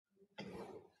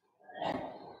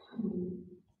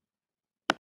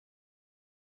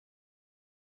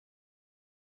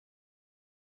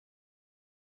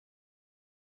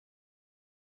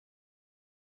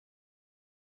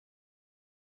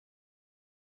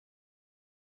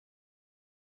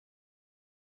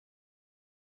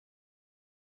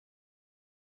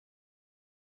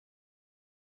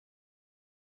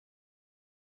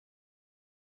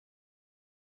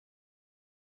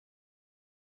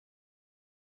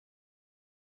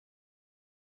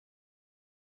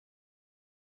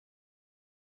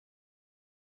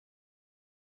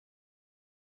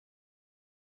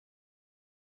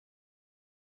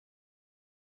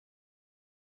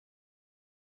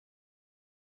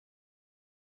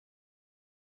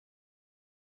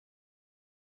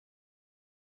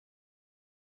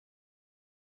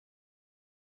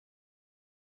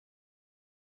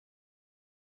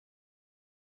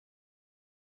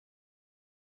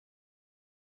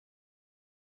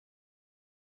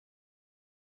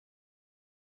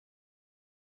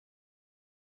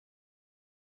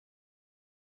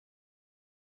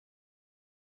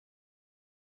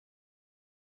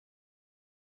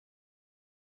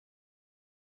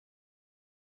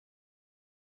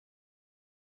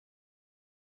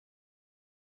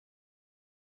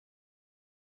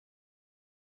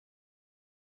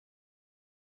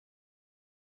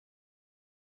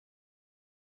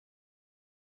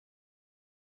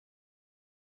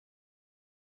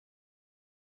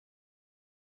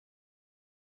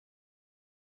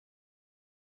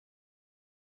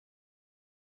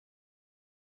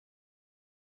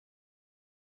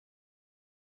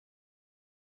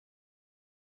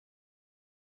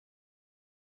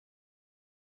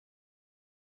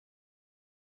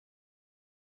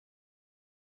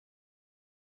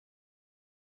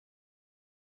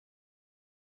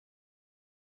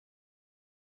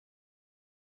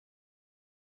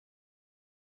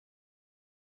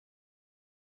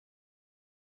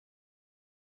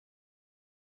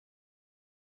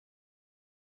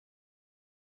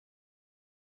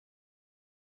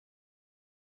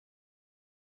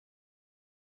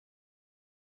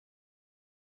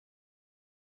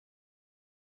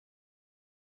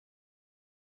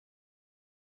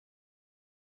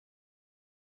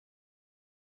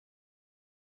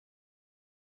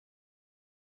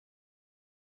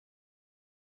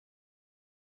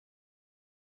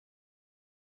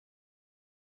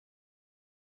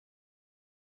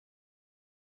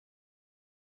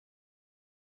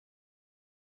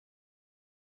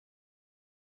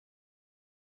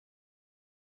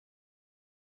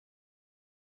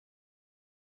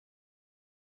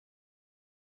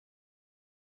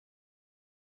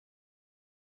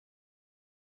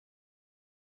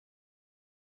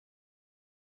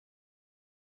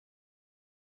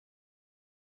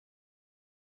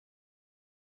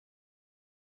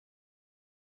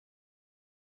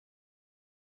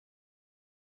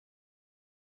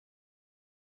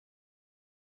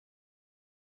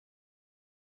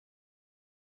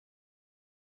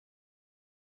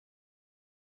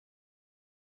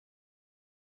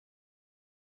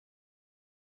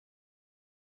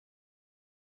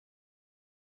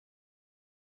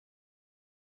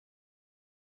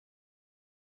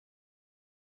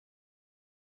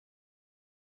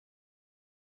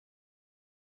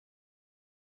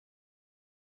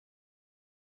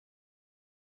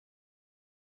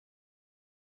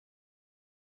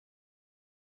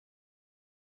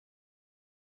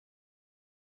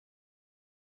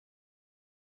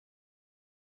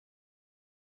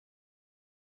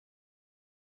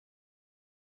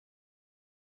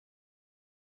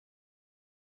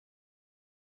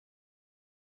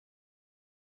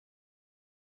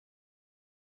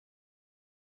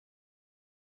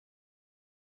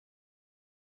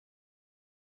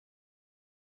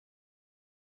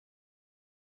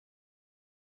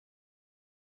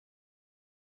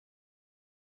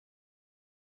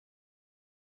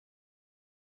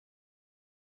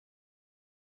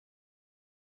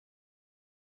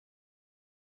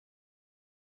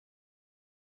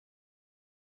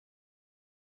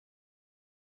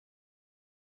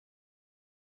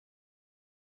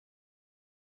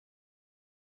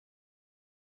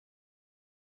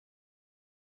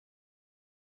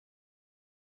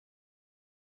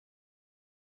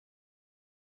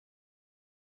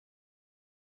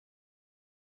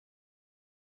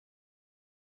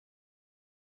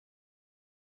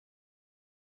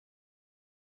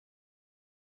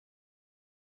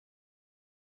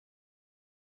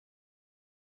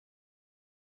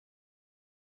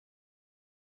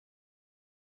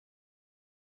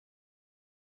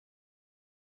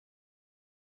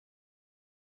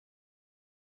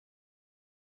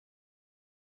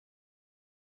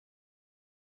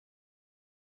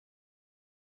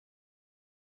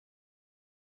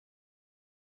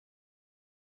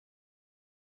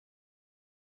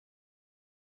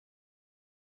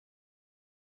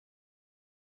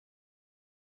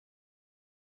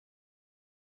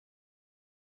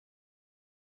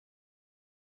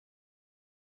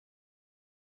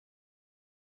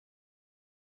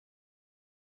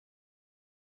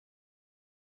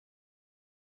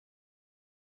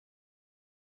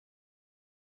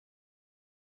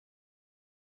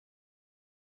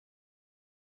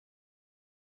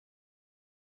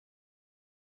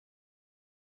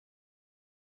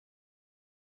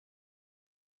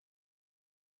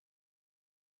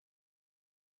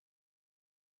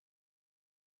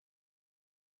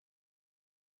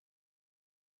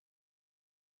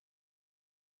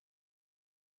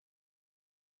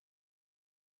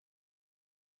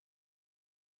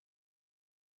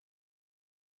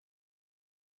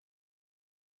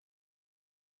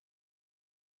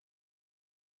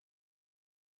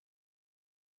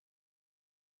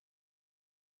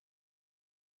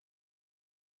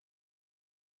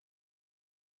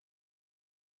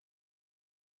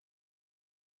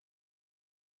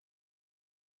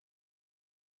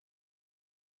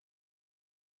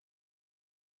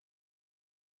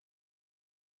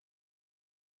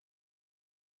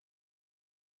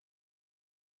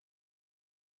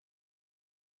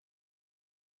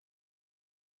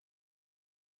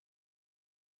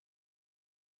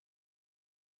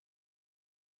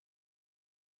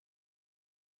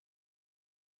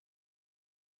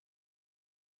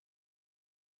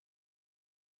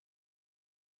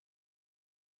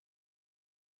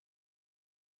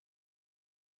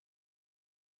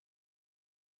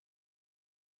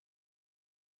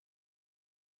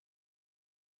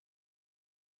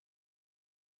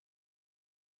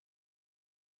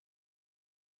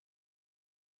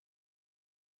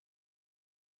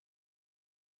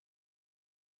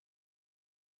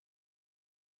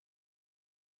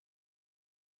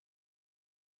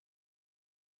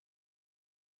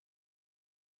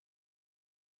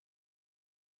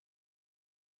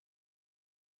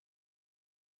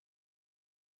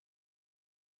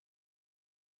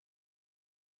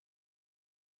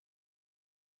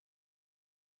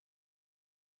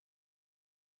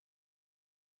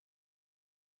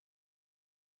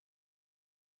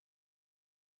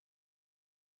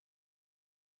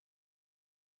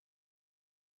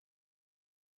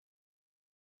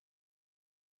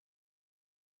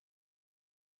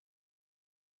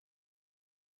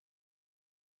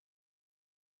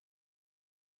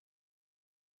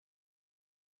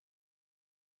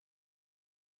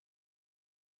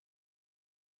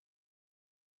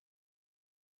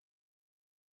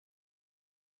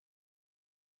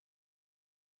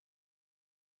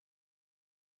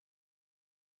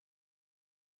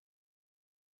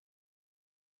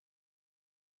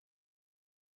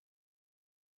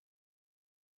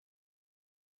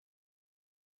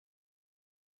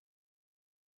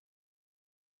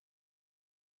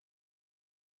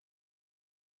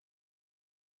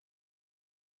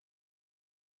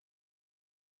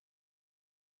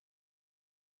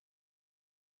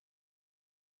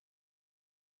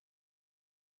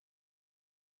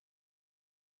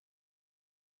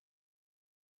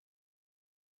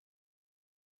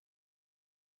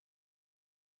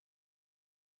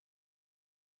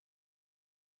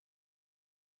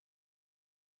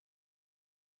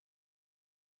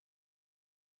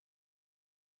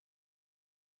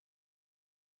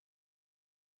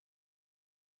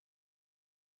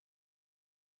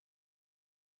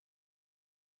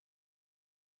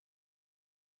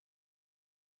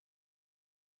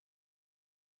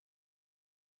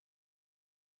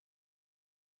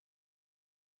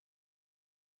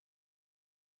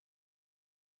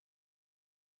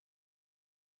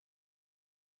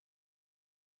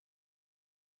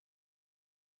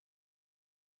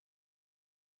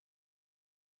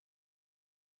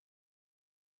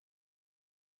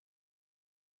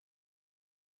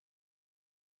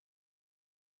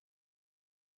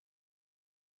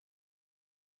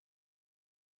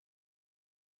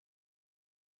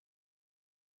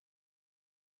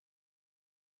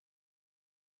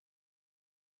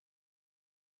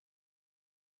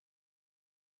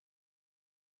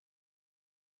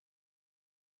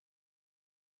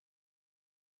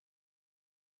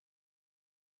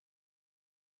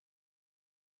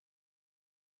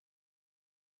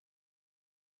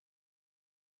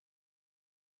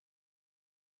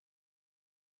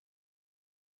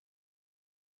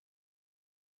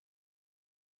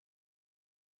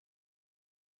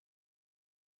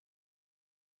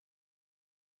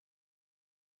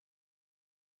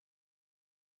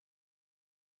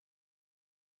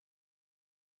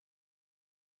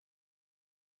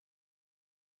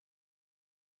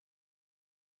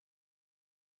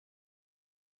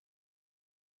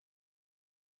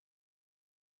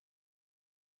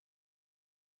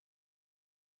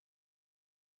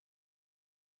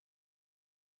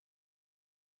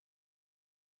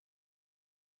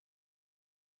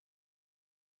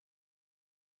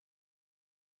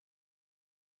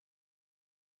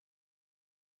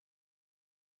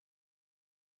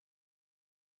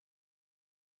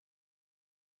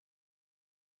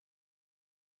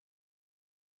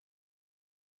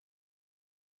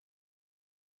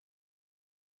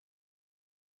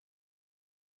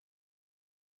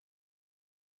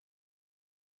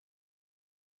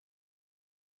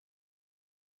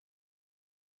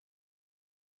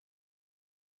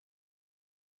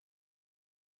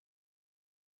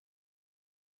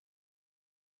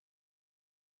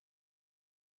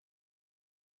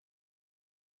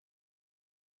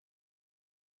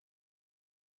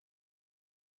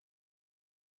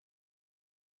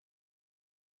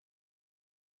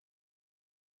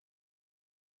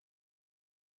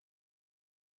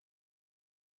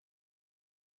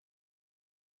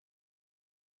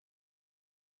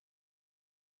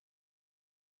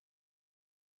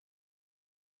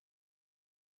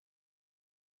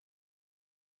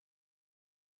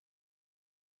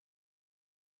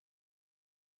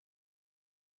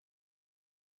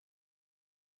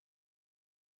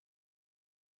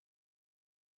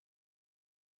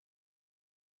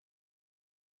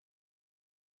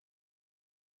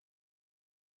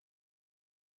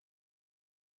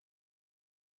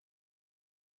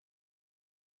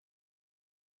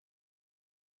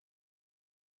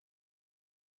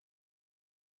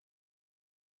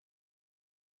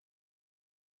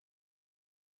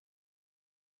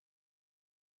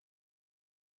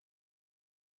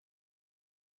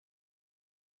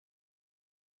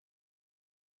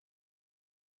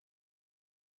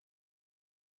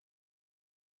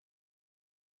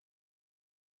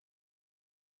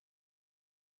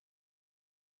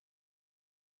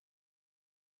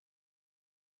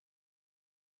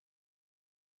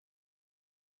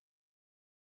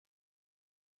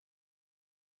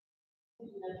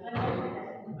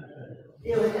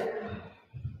Deal with it.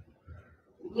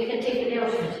 You can take it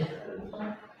else with you.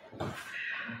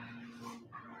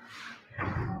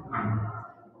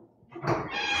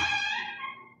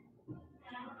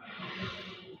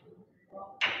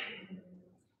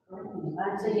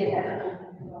 I'd say you have it.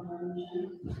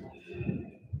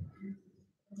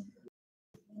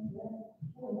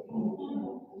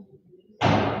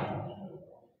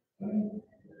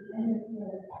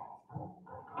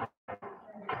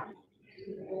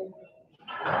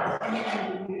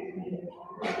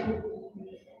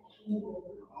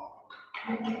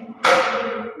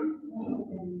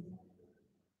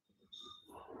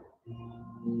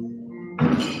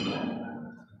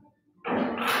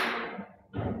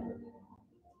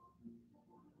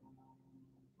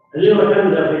 Allez, on va faire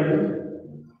de la réunion.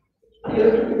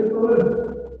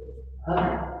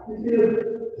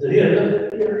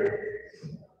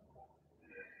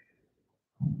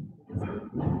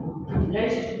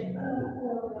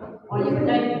 Or you can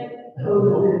take,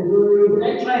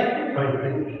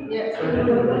 yeah.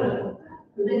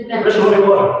 That's what we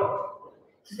want.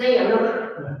 Today, I'm not.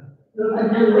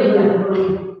 And we can.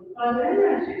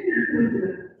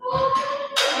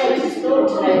 Yeah, it's school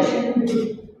today.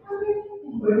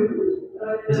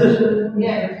 Is this?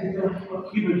 Yeah.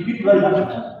 Keep like that.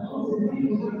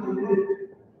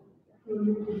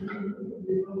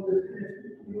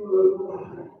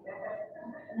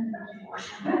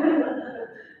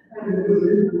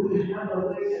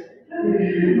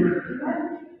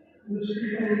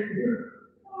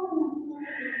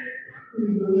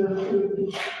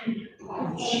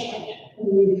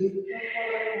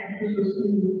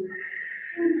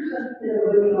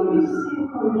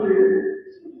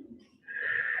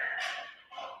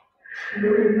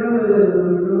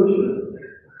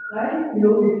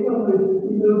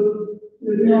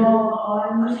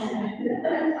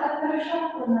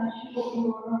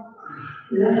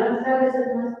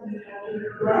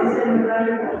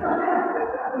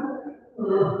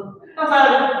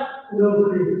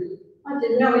 I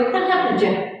didn't know it. What happened,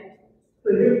 Jim?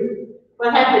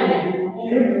 What happened?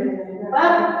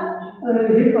 What? Oh,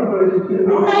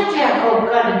 that Jack, oh,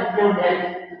 God, no, that.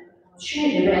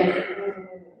 She back.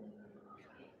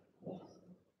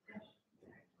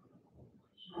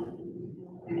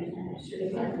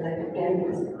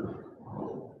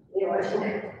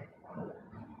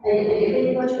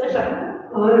 Hey, much better.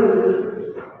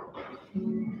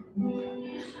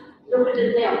 Look at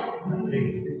it now.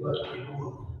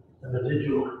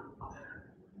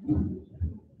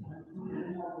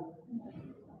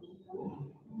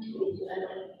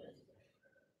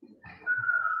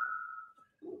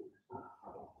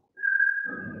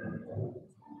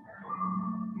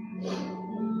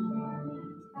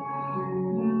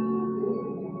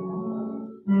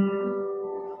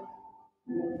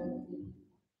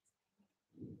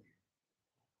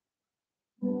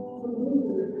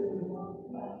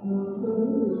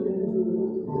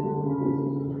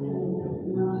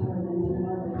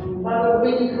 Well, we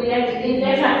had to leave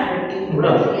that out. I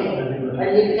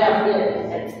leave it out there.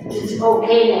 It's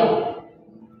okay now.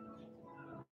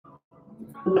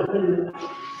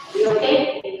 You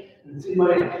okay?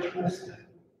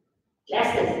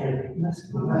 Glasses.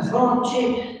 Oh,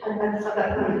 gee, I forgot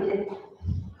what it is.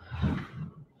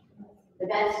 But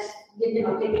that's, you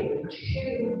know, take it.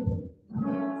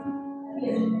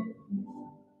 Yes.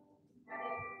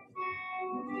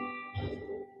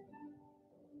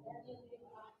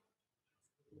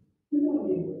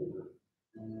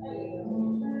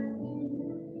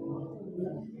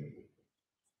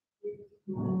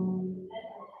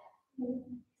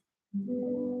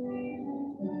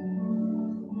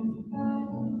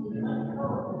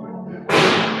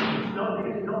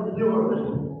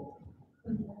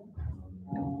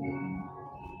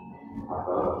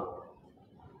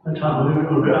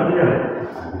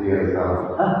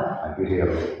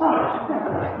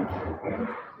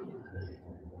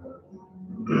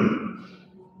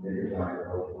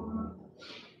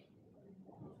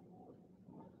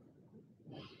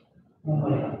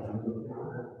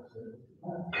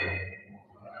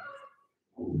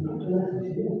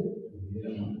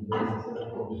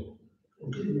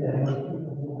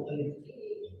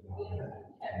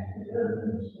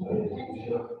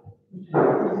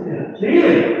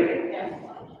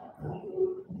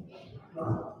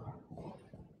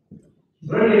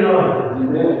 Bring it on.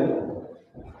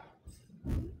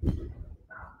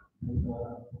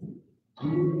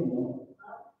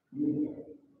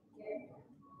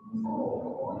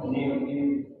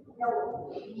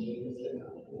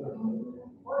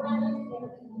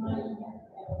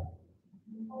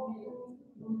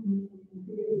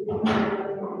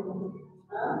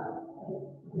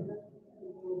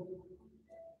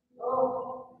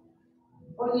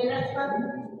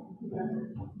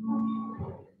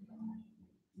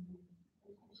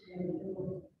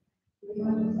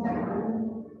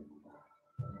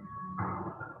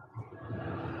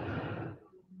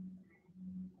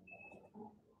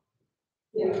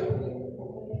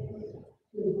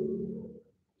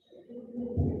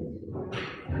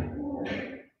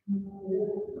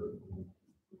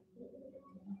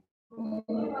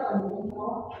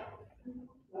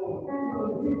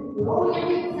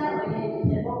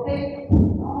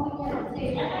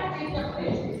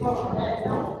 Yeah.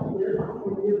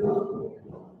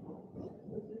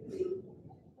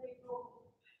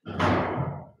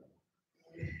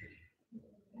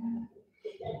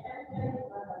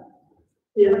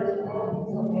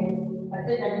 I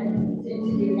think I can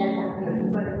see that.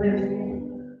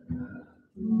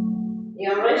 You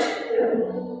all right?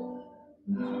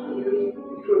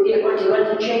 You want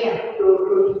the chair?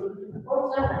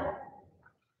 What's that?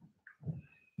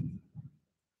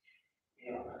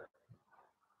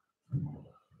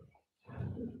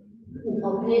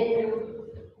 Okay.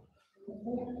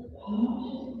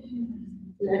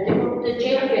 The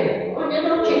chair here. Oh, there's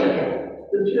no chair here.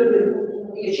 The chair here.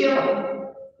 The chair.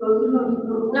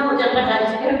 No, just like I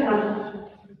said.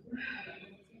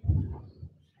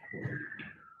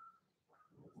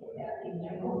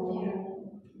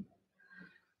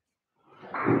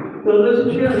 So there's a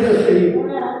chair here, Peggy.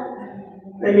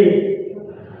 Peggy.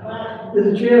 There's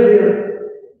a chair here.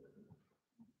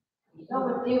 No,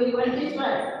 but do you want this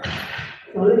one?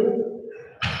 Sorry?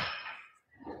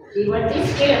 Do you want this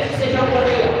chair to sit over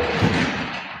here?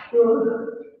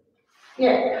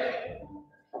 Yeah.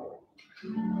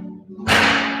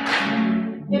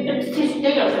 You can sit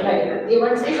there today. Do you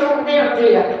want to sit over there,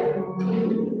 dear?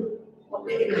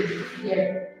 Okay. Yeah,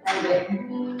 and there.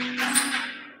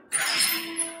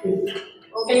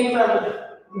 Okay, father.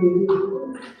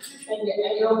 And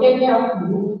you okay now?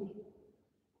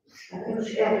 Get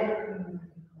this out.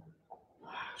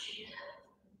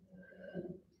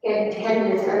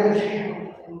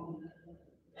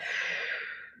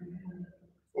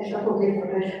 Yes, I'm okay for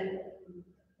this.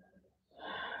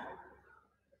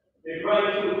 They cried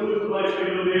to the food place for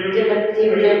your neighbor.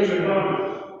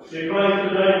 They cried to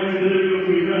die for deliver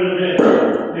from eternal death.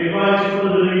 They cried to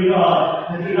the living God,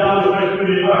 and to down the rest of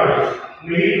his heart.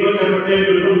 May he put them for them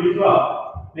to look his rock.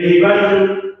 May he grant you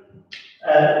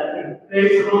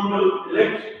face among the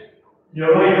elect in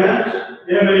your right hand.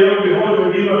 There may you behold your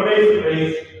Redeemer face to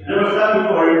face, and never stand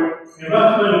before him. May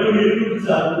Raphael and beauty of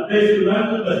himself, the face of the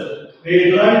mountain of blessed. May he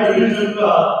delight the vision of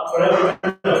God forever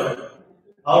and ever.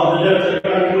 Out of the depths I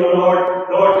cry to you, O Lord,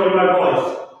 Lord, hear my voice.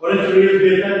 What is your ears be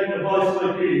attentive to the voice of my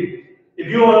plea? If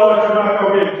you, O Lord, should not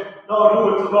our gift, Lord, who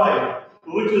would survive?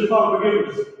 For which is found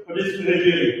forgiveness for this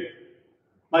tragedy?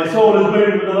 My soul is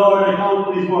weary with the Lord, I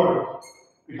count these words.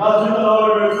 Because in the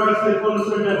Lord there is mercy and fullness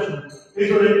of redemption.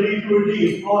 Israel indeed to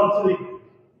redeem all sleep.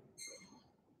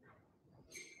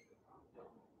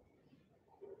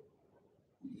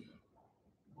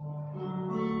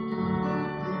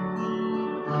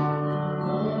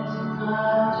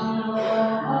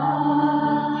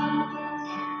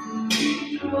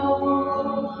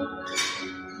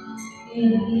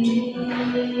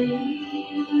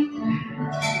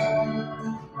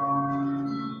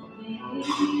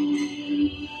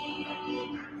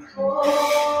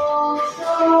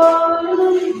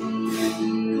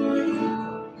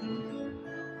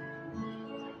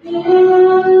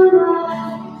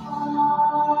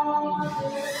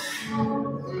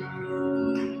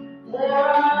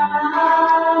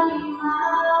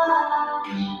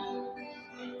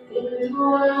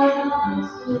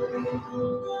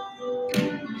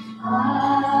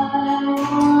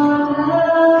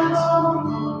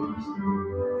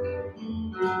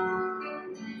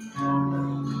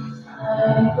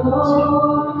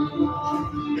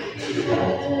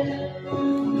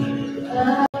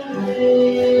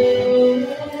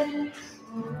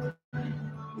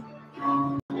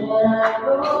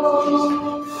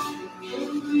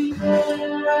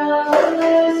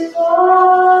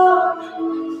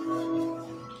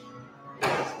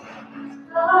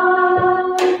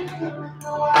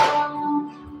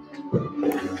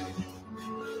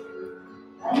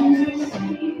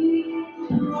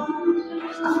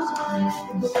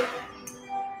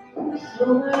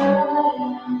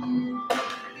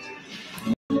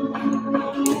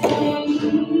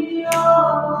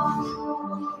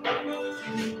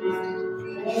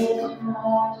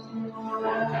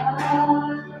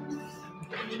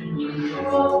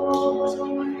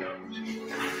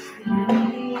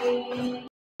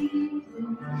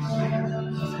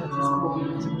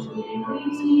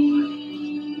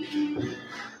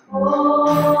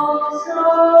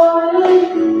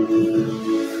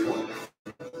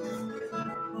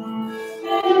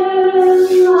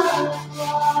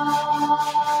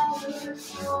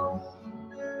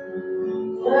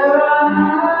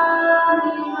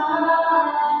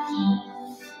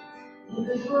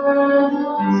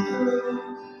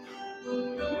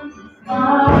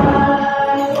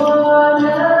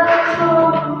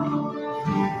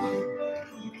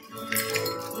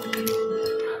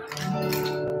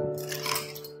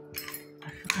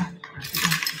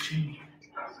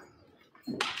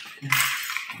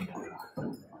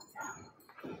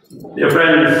 Dear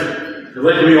friends, I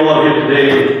welcome you all here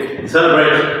today to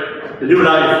celebrate the new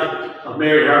life of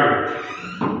Mary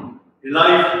Hearn. In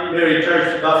life, Mary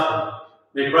church the gospel.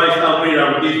 May Christ now breathe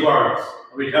out these words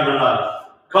of eternal life.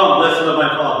 Come, blessed of my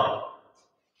Father.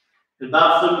 In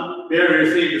baptism, Mary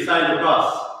received the sign of the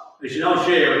cross, and she now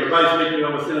share in Christ's victory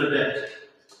over sin and death.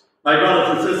 My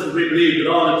brothers and sisters, we believe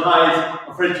that all the ties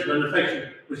of friendship and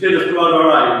affection which lead us throughout our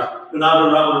lives do not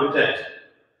unravel with death.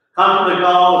 Confident that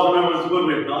God always remembers the good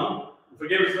we have done and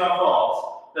forgive us our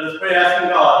faults. Let us pray asking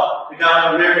God to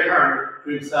gather Mary Hearn to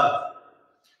himself.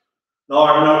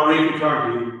 Lord, in our brief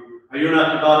eternity, are you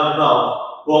not the God of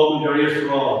love, who opens your ears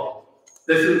to all?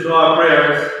 Listen to our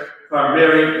prayers for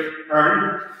Mary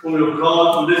Hearn, whom you have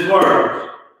called from this world.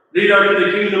 Lead her to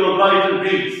the kingdom of light and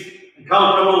peace, and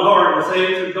count among her the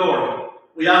saints in glory.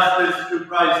 We ask this through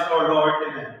Christ our Lord.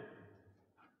 Amen.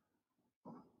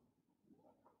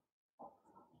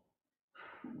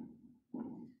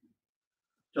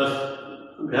 Just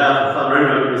on behalf of Father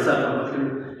Henry and myself with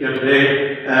him here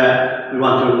today, we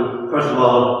want to first of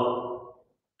all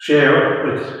share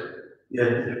with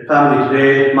the family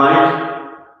today Mike,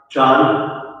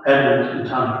 John, Edmund and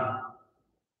Tommy,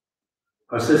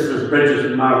 our sisters Bridget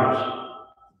and Margaret,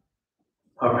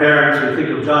 our parents, we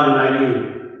think of John and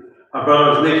Eileen, our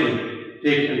brothers Nicky,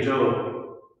 Dick and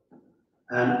Joe,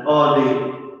 and all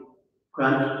the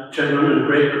grandchildren and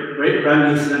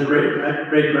great-grandnieces and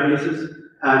great-grandnieces,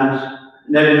 and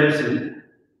nephews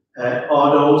and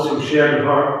all those who shared with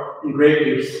her in great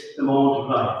gifts the moment of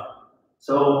life.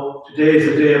 So today is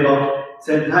a day about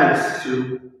saying thanks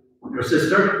to your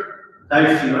sister,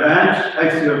 thanks to your aunt,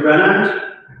 thanks to your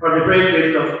grandaunt for the great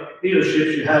gift of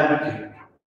leadership she had with you,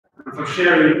 and for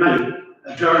sharing with many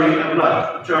a journey of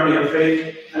life, a journey of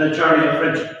faith, and a journey of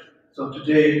friendship. So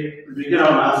today we begin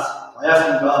our Mass by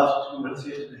asking God to be with us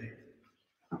here today.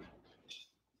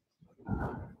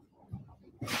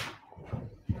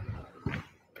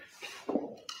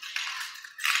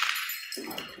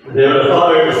 In the name of the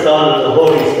Father, the Son, and the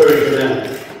Holy Spirit,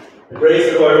 amen. The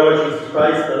grace of our Lord Jesus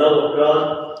Christ, the love of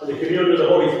God, and the communion of the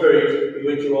Holy Spirit be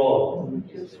with you all.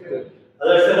 As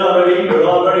I said already, you're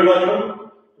all very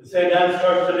welcome to St. Anne's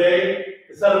Church today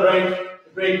to celebrate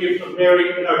the great gift of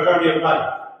Mary in our journey of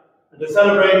life, and to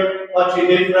celebrate what she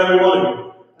did for every one of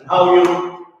you, and how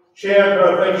you shared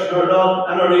her affection, her love,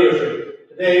 and her leadership.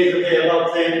 Today is a day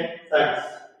about saying thanks.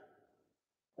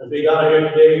 As we gather here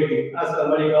today, we ask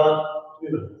Almighty God to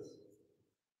be with us.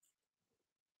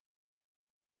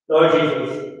 Lord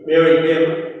Jesus, Mary came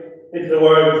into the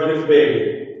world as a little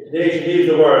baby. Today she leaves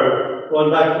the world,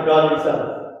 going back to God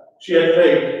himself. She had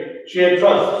faith, she had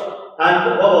trust,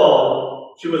 and above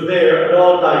all, she was there at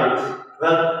all times to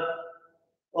help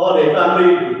all the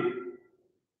family,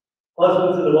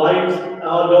 husbands and the wives, and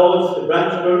all those, the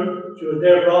grandchildren. She was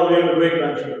there for all the younger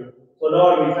great-grandchildren. So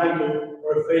Lord, we thank you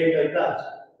for a faith like that,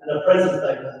 and a presence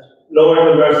like that. Lord,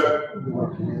 have mercy.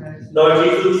 Lord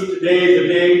Jesus, today is the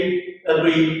day that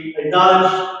we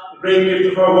acknowledge the great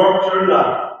gift of our work during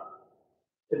life.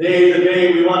 Today is the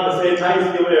day we want to say thanks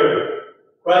to you, Mary.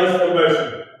 Christ have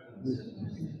mercy.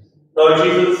 Lord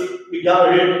Jesus, we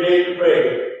gather here today to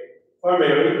pray for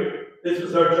Mary. This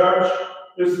is her church.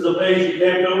 This is a place she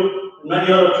came to, and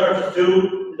many other churches too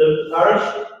in the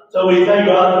parish. So we thank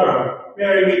God for her.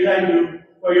 Mary, we thank you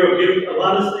for your gift of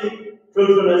honesty,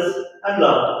 truthfulness, and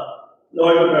love.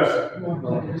 Lord have mercy.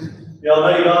 May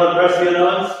Almighty God have mercy on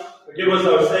us, forgive us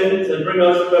our sins, and bring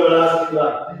us to everlasting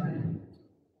life.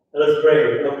 Let us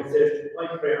pray. Lord, we say,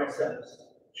 like pray ourselves.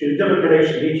 She's a different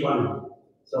connection, each one.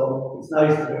 So it's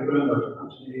nice to remember on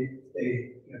today's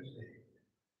day here today.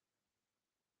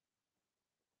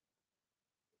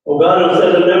 O God, who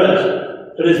set a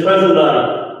limit to this present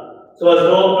life, so as to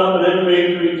open up an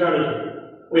entry into eternity,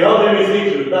 we humbly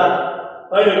beseech you that,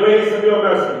 by the grace of your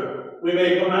mercy, we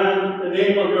may command the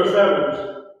name of your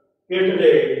servant here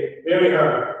today, Mary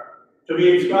Hearn, to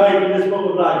be inscribed in this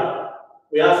book of life.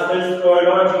 We ask this through our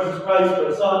Lord Jesus Christ,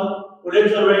 your Son, who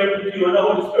lives and reigns with you in the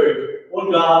Holy Spirit,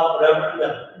 one God, forever and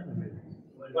ever.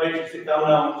 I invite you to sit down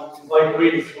now. I invite the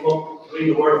readers to come up to read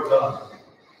the Word of God.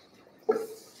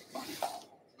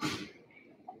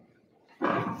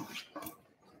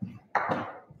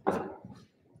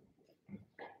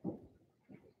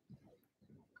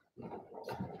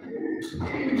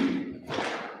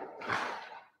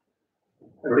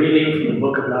 A reading from the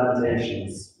Book of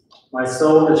Lamentations. My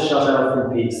soul is shut out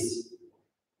from peace.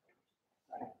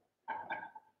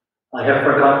 I have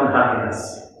forgotten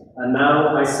happiness, and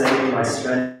now I say to my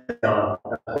strength, God,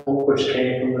 the hope which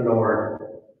came from the Lord,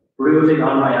 brooding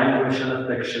on my anguish and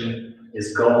affliction,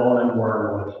 is gall and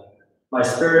wormwood. My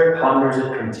spirit ponders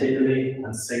it continually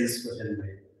and sinks within me.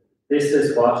 This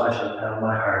is what I shall tell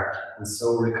my heart, and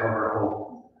so recover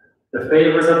hope. The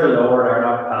favours of the Lord are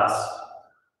not past,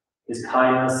 his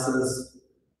kindnesses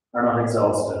are not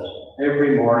exhausted.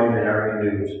 Every morning they are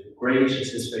renewed. Great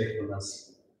is his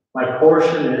faithfulness. My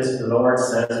portion is, the Lord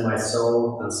says, my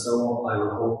soul, and so I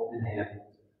will hope in him.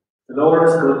 The Lord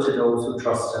is good to those who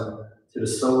trust him, to the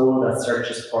soul that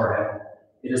searches for him.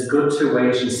 It is good to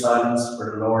wait in silence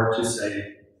for the Lord to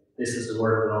save. This is the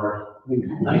word of the Lord.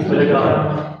 Thanks be to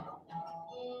God.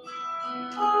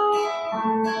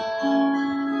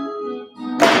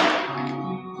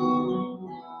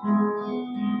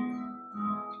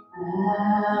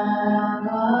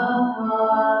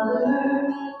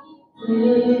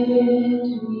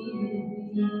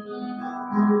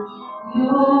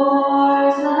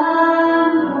 Yours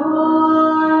and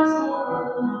yours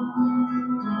alone.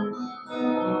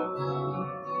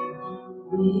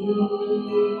 We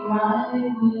cry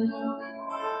will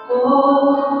go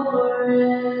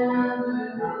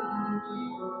forever,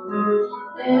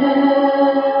 evermore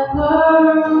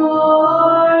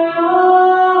your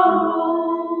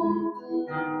own.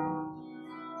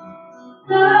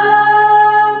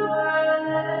 Never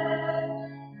let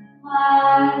my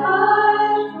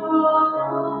heart grow.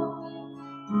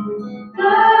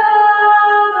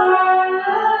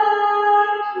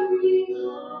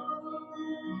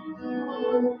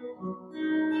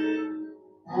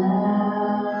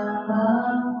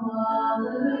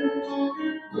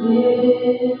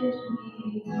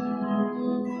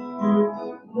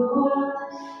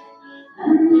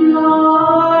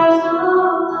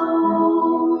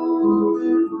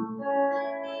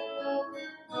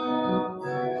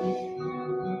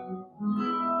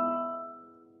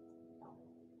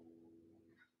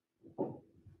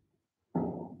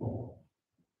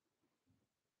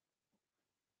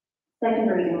 Second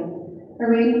reading. A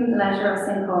reading from the letter of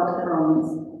St. Paul to the Romans.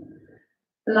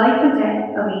 The life and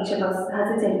death of each of us has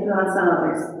its influence on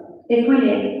others. If we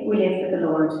live for the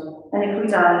Lord, and if we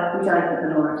die for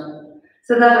the Lord.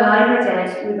 So that alive or dead,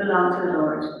 we belong to the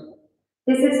Lord.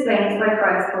 This explains why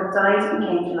Christ both died and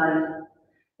came to life.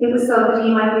 It was so that he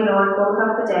might be Lord both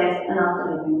of the dead and of the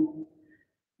living.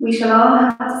 We shall all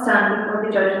have to stand before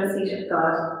the judgment seat of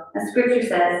God, as Scripture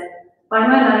says, by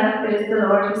my life it is the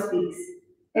Lord who speaks.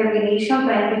 Every knee shall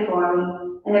bend before me,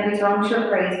 and every tongue shall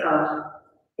praise God.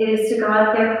 It is to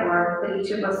God, therefore, that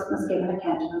each of us must give an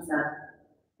account of himself.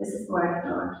 This is the word of the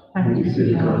Lord. Thanks be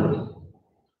to God.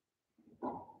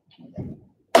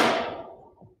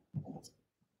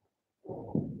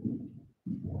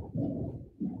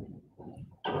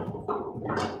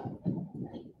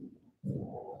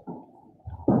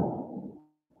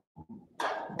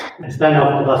 Stand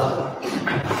up to us.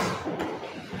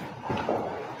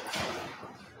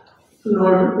 The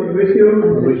Lord be with you.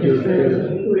 And with your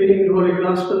Reading the Holy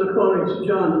Gospel according to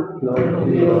John.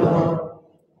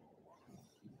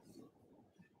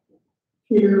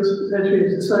 Jesus said to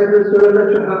his disciples, "Do not let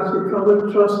your hearts be troubled.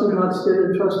 Trust in God still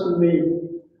and trust in me.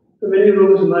 There are many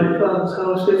rooms in my Father's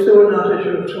house. If there were not, I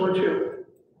should have told you.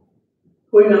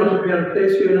 Going out to prepare a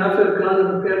place for you, and after I've gone and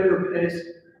prepared your place,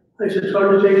 I shall turn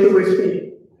to take you with me.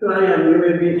 Where I am, you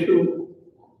may be too.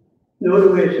 Know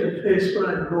the way to the place where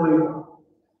I'm going."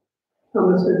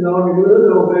 Thomas said, "Lord, we do not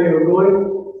know where you're going,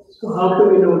 so how can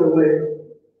we know the way?"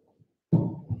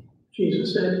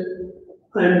 Jesus said,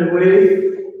 "I am the way,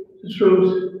 the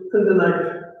truth, and the life.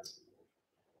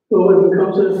 No one can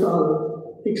come to the Father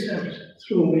except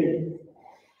through me."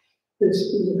 This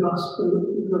is the gospel of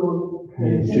the Lord.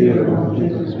 Praise to you, Lord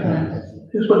Jesus Christ.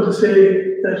 I just want to say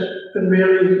that when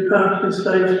Mary departed this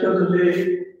life the other day,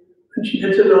 when she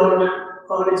met the Lord,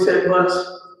 all he said was,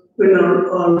 "We're not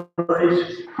all right.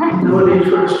 No need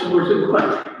for us to worship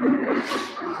Christ."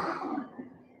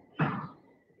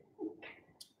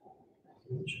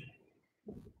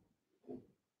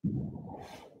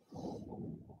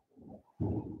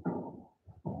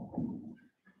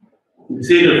 Be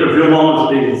seated for a few moments,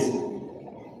 please.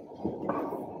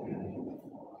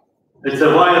 It's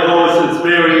a while ago since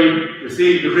Mary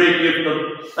received the great gift of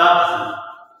baptism.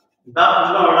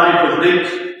 Baptism in our life was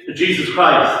linked to Jesus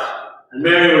Christ, and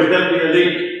Mary was definitely a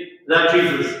link to that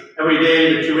Jesus every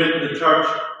day that she went to the church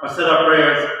or said our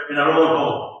prayers in our own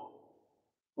home.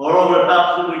 Moreover, at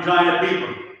baptism we join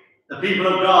the people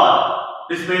of God.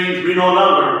 This means we no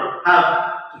longer have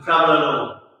to travel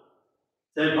alone.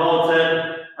 St. Paul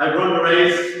said, "I've run the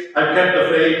race, I've kept the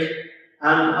faith,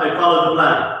 and I followed the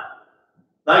plan."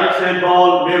 Like St.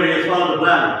 Paul, Mary has followed the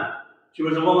plan. She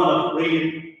was a woman of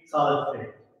real, solid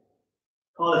faith.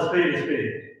 Call a spade a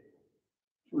spade.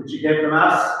 When she came to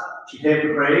Mass, she came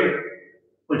to pray.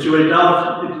 When she went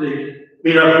out to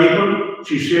meet our people,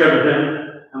 she shared with them.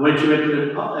 And when she went to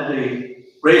the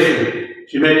racing,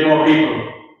 she met more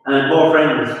people and had more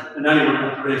friends than anyone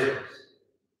at the racecourse.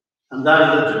 And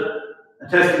that is a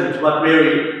testament to what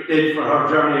Mary did for her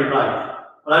journey in life.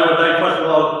 But I would like, first of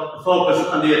all, to focus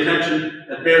on the attention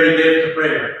that Mary gave to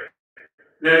prayer.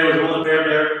 Mary was a woman prayer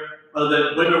there. Whether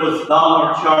the winter was long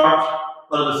or short,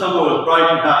 whether the summer was bright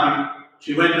and happy,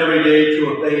 she went every day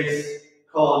to a place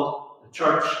called the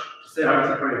church to say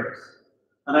her prayers.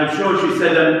 And I'm sure she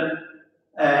said them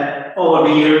over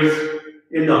the years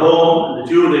in the home, and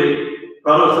the Julie,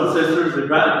 brothers and sisters, the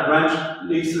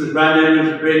grand-nieces, the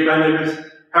grandnephews, the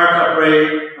great-grandnephews, heard her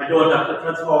pray. I don't have to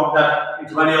transform that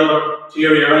into any other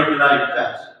theory or anything like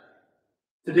that.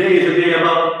 Today is a day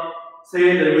about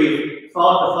saying that we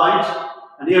fought the fight,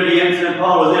 and near the end, St.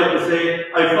 Paul was able to say,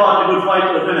 I fought a good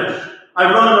fight to the finish.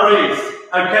 I've run the race.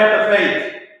 I've kept the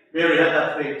faith. Mary had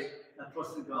that faith, that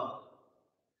trust in God.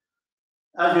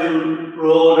 As we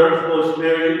grow older, suppose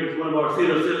Mary was one of our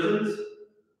senior citizens,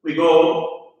 we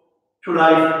go through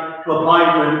life to a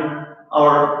point when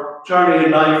our journey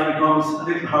in life becomes a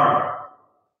little harder.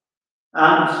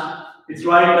 And it's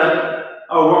right that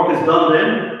our work is done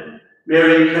then.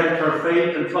 Mary kept her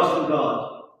faith and trust in God.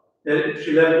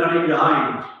 She left nothing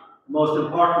behind. The most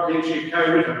important thing she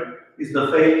carried with her is the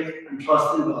faith and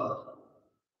trust in God.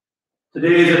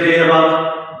 Today is a day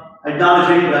about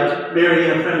acknowledging that Mary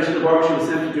had finished the work she was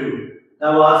sent to do.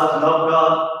 That was to love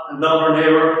God and love her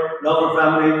neighbour, love her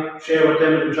family, share with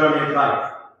them in the journey of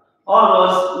life. All of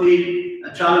us need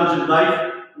a challenge in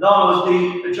life, and all of us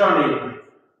need a journey in life.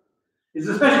 It's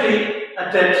especially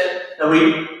at death that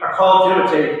we are called to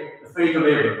imitate the faith of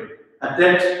Abraham. At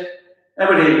death,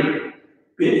 everything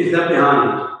is left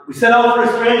behind. We set out for a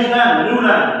strange land, a new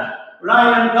land,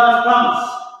 relying on God's promise.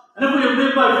 And if we have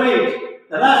lived by faith,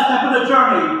 the last step of the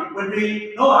journey will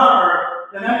be no harder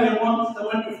than any of the ones that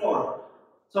went before.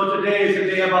 So today is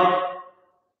a day about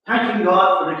thanking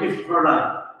God for the gift of her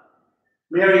life.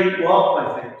 Mary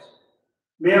walked by faith.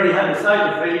 Mary had the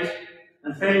sight of faith,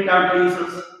 and faith guarantees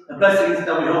us the blessings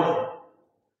that we hope for.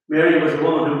 Mary was a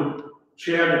woman who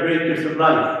shared the great gifts of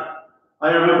life.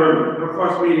 I remember her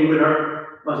first meeting with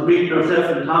her was meeting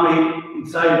herself and Tommy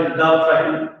inside the dog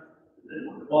tracking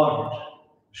Waterford.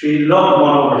 She loved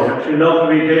going over there. She loved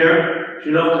to be there. She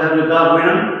loved to have the dog with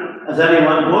him, as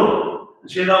anyone would.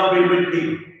 And she loved being with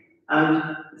people.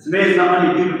 And it's amazing how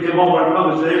many people came over and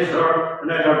congratulated her and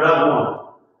let her dog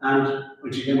home. And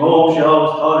when she came home, she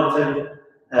always thought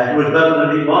he was better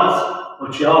than he was,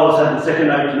 but she always had the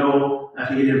second eye to know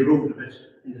that he had improved a bit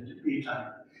in the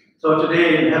meantime. So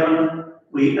today in heaven,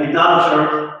 we acknowledge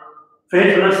her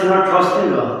faithfulness and her trust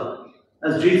in God.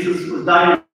 As Jesus was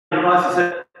dying on the cross, he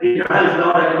said, "In your hands,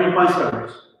 Lord, I commit my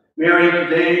spirit." Mary,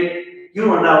 today,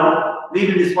 you are now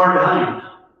leaving this world behind.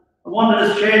 A one that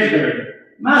has changed, Mary.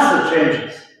 Massive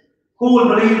changes. Who would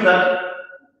believe that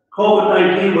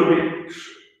COVID-19 would be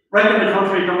wrecking the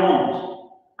country at the moment?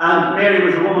 And Mary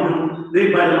was a woman who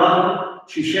lived by the motto.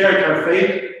 She shared her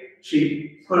faith.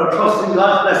 She put her trust in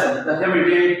God's blessing that every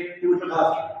day He would look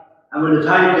after her. And when the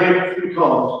time came to be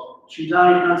called, she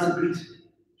died in simplicity.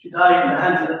 She died in the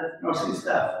hands of the nursing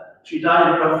staff. She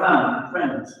died with her family and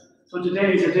friends. So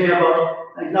today is a day about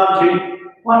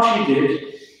acknowledging what she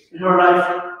did in her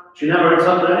life. She never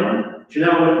insulted anyone. She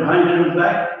never went behind anyone's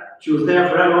back. She was there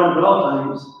for everyone at all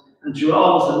times. And she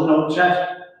always had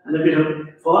chat and a bit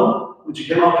of fun. When she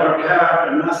came out to her car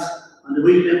and mass on the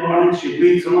weekday morning, she'd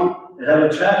meet someone, they'd have a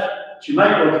chat. She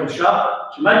might go to the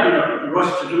shop. She might be in a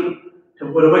rush to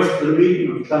put a whistle to the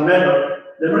meeting or Clonmel or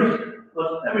Limerick.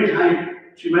 But every time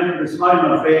she went with a smile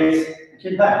on her face and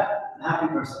came back a happy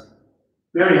person.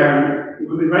 Mary Hearn, you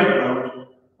would be very proud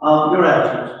of your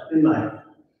attitude in life.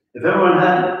 If everyone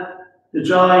had the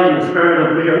joy and the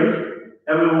spirit of Mary,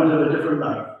 everyone would have a different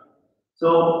life.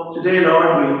 So today, Lord,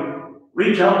 we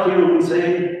reach out to you and we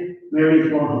say, Mary's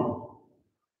gone home.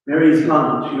 Mary's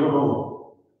gone to your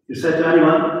home. You said to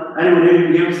anyone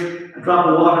who gives a drop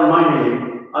of water in my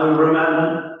name, I will remand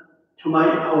them to my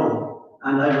home,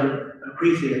 and I will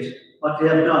appreciate what they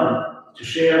have done to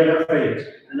share their faith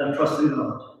and their trust in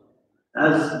God.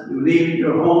 As you leave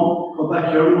your home, go back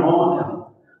to your own home in heaven.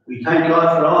 We thank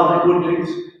God for all the good things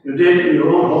you did in your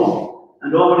own home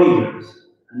and over the years.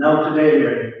 And now today,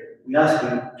 Mary, we ask you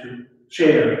to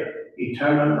share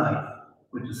eternal life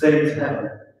with the saints of heaven,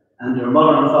 and your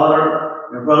mother and father,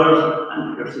 your brothers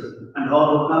and your sisters, and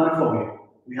all who come before you.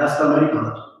 We ask Almighty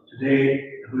God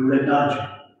today that we will acknowledge you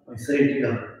by saying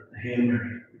together the Hail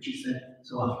Mary, which you said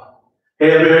so often.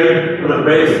 Hail Mary, full of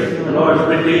grace, the Lord is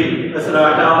with thee. Blessed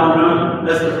art thou among women,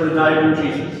 blessed is the fruit of thy womb,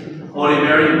 Jesus. Holy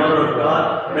Mary, Mother of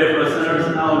God, pray for us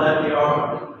sinners now and at the hour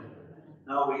of our death.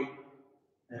 Now we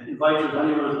invite if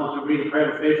anyone wants to read a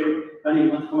prayer of faith, if anyone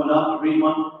wants to come along to read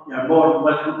one, you are more than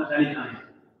welcome at any time.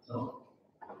 So.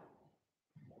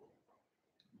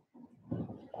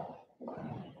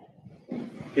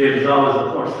 Gabe is always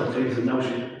the first that takes a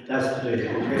notion. That's today.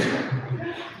 Okay.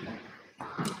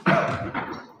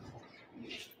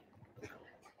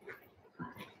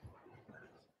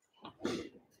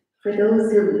 For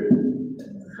those who,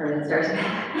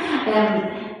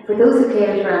 for those who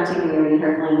cared for Auntie Mary in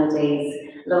her final days,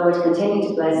 Lord, continue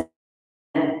to bless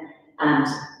them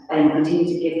and continue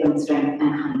to give them strength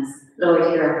and kindness. Lord,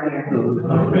 hear our prayer.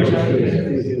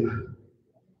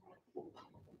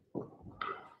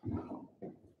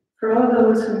 For all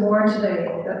those who mourn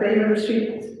today, that they will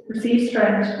receive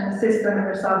strength and assist them in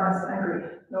their sadness and grief.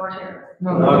 Lord, hear us.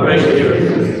 Lord, graciously hear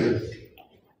us.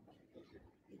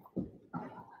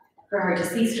 For our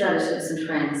deceased relatives and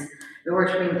friends,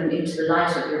 Lord, bring them into the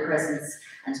light of your presence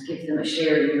and give them a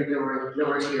share in your glory.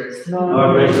 Lord, hear us.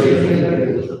 Lord, graciously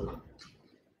hear us.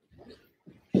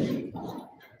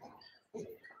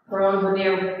 For all who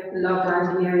knew the loved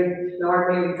Auntie Mary,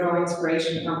 Lord, may we draw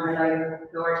inspiration from her life.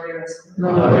 Lord, hear us.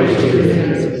 Lord, graciously hear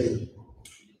us.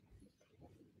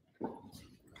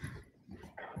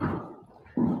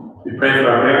 We pray for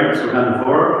our parents who come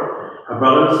before, our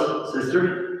brothers,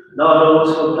 sisters, and all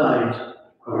those who have died,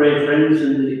 our great friends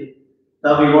in the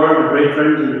Dobby world, our great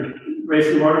friends in the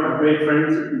racing world, our great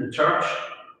friends in the church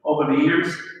over the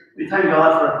years. We thank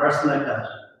God for a person like that,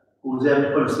 who was able to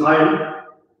put a smile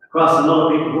across a lot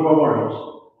of people who are worried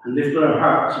and lift our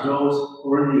heart to those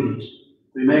who are in need.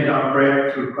 We make our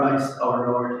prayer through Christ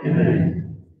our Lord. Amen.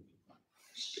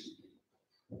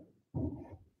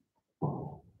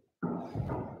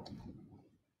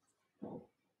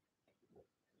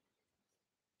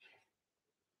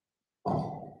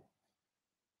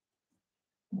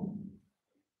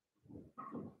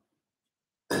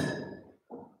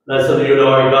 Blessed are you,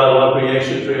 Lord, God of all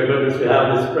creation, through your goodness we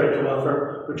have this bread to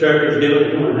offer, which earth is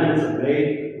given, human hands have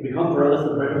made, and become for us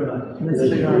the bread of life.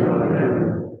 Blessed be our God forever.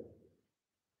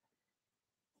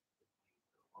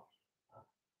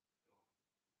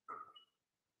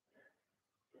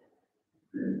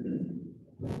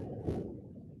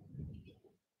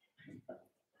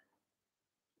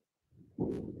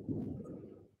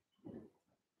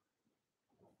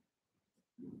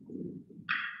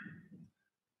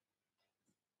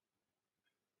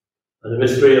 By the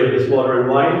mystery of this water and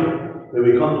wine, may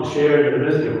we come to share in the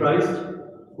divinity of Christ,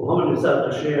 who humbled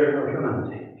himself to share our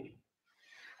humanity.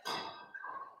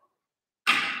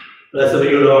 Blessed are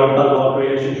you, Lord, God of all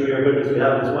creation, through your goodness we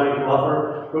have this wine to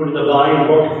offer, through the divine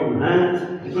work of human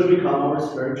hands, it will become our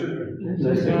spiritual drink.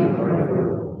 Blessed be you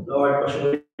forever. Lord, wash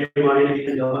away my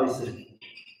iniquity and all my sin.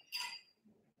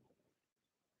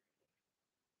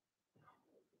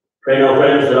 Pray now,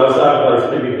 friends, that our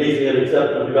sacrifice may be pleasing and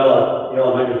acceptable to God, the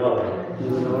Almighty Father.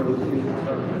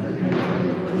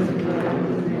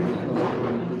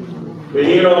 We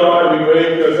hear, O Lord, we pray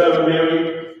to your servant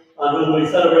Mary, on whom we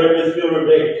celebrate this funeral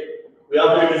date. We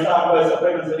offer you the sacrifice of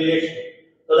reconciliation,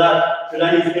 so that, should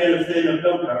any scale of sin have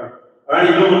come her, or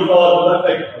any human fault have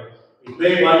affected her, we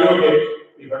may by your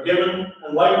gift be forgiven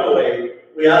and wiped away.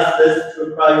 We ask this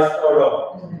through Christ our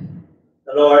Lord.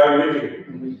 The Lord be with you.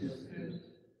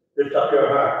 Lift up your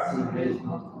hearts.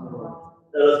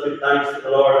 Let us give thanks to the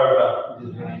Lord our God.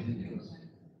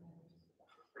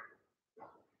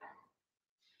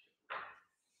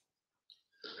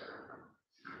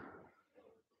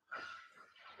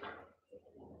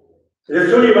 It is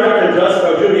truly right and just,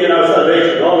 our duty and our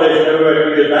salvation, always and everywhere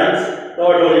to give you thanks,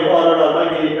 Lord, Holy Father,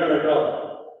 Almighty, eternal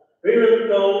God. Even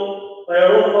though by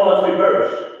our own faults we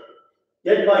perish,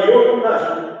 yet by your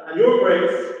compassion and your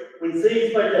grace, when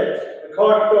seized by death,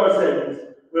 according to our sins,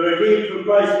 we are redeemed through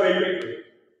Christ's great victory,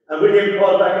 and with him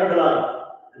called back into life.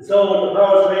 And so, with the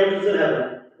powers of angels in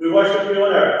heaven, we worship you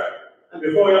on earth, and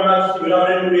before your majesty without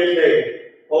end we acclaim,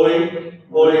 Holy,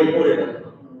 holy, holy,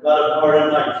 God of power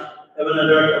and might, heaven and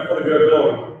earth are full of your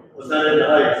glory. Hosanna in the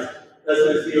highest. Blessed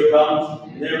is he who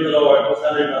comes in the name of the Lord.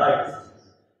 Hosanna in the highest.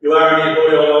 You are indeed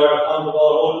holy, O Lord, the fount of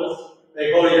all holiness.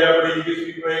 Make holy therefore these gifts,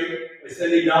 we pray, by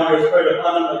sending down your Spirit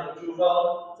upon them like the true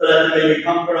God, so that they may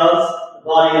become for us the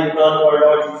body and blood of our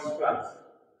Lord Jesus Christ.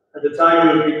 At the time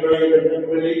he would be praying and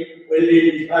willingly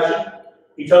in his passion,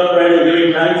 he took bread and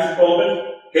giving thanks, broke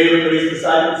it, gave it to his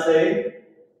disciples, saying,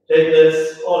 take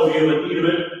this, all of you, and eat of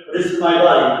it, for this is my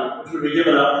body, which will be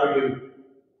given up for you.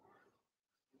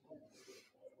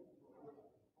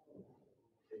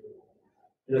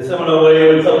 In a similar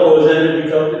way, when supper was ended, he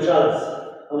took the chalice,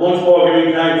 and once more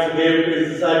giving thanks, he gave it to his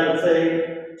disciples, saying,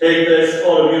 take this,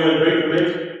 all of you, and drink from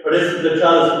it, for this is the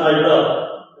chalice of my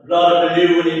blood, the blood of the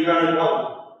new and eternal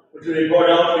covenant, which will be poured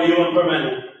out for you and for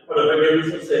many, for the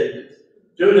forgiveness of sins.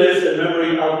 Do this in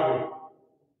memory of me.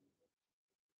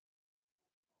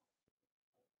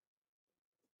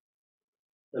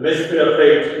 The mystery of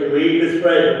faith. When we eat this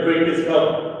bread and drink this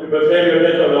cup, we proclaim your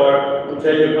death, O Lord,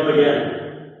 until you come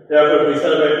again. Therefore, as we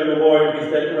celebrate the memorial of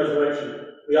his death and resurrection,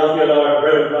 we offer you, Lord,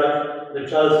 bread of life and the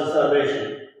chalice of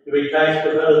salvation. We give thanks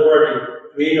for fellows worthy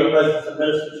to be in your presence and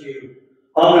minister to you.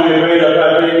 Humbly we pray that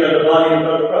by breaking of the body and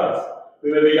blood of Christ,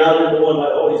 we may be gathered into one by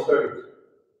the Holy Spirit.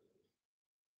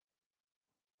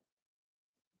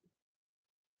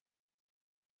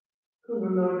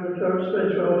 Come, Lord, your church,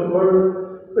 spread throughout the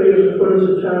world, bring us the fullness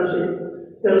of charity.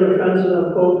 Elder Francis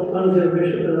and Pope, and the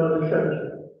Bishop and all the church.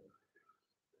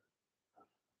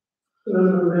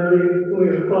 Remember Mary, who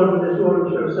you have called in this world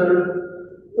to yourself,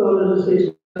 all the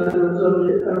deceased animals of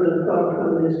the and proud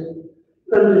families,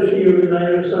 and the she who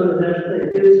denied her son and death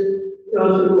like this, you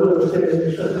also go and take in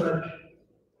this resurrection.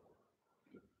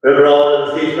 Remember all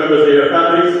the deceased members of your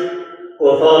families who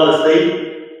have fallen asleep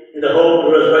in the hope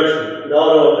of the resurrection, and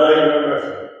all who have died in your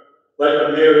mercy.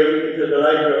 Welcome Mary into the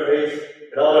light of your face,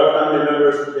 and all our family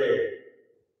members today.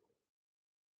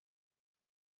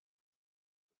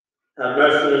 Have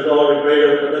mercy on us all, we pray,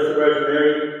 with the Blessed Virgin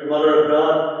Mary, the Mother of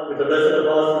God, with the blessed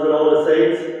apostles and all the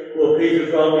saints, who will please us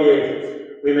throughout the ages.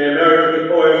 We may merit to be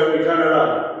poised to eternal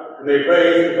life, and may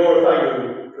praise and glorify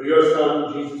you through your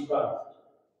Son, Jesus Christ.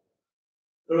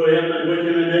 Through him, and with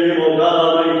him, and in him, O God,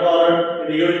 Almighty Father,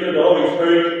 in the unity of the Holy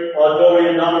Spirit, all glory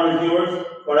and honor is yours,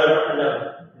 forever and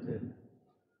ever. Amen.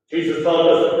 Jesus taught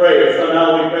us to pray, so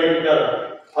now we pray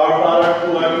together. Our Father,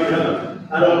 who art in heaven,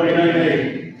 hallowed be thy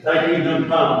name. Thy kingdom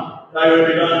come. Thy will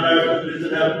be done on earth as it is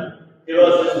in heaven. Give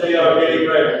us this day our daily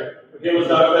bread. Forgive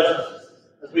us our trespasses,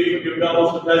 as we forgive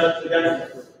those who trespass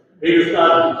against us. Lead us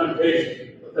not into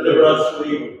temptation, but deliver us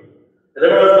from evil.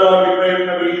 Deliver us, Lord, we pray, from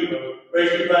every evil.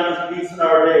 Graciously grant us peace in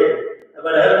our day. And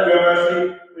by the help of your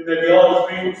mercy, we may be always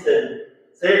free from sin,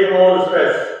 safe from all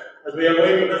distress, as we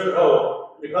await the blessed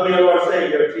hope, the coming of our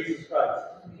Saviour, Jesus Christ.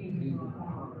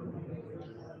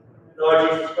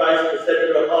 Lord Jesus Christ, who said to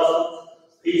your apostles,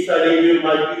 peace I leave you,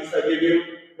 my peace I give you.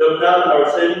 Look not on our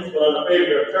sins, but on the favour of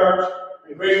your church,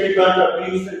 and graciously grant our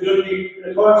peace and unity in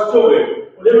accordance to will,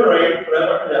 who live and reign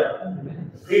forever and ever.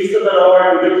 The peace of the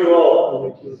Lord be with you all.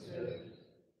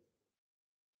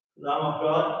 Lamb of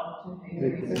God.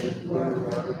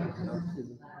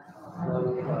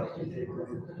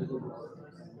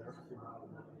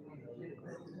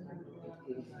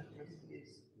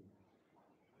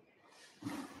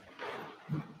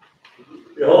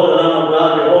 Behold the Lamb of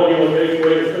God, behold you will take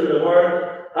away the sin of the world.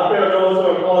 Happy are those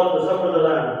who are called to the supper of the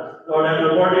Lamb. Lord, I am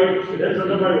not worthy to enter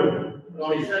into my room. But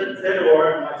only say the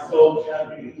word, my soul shall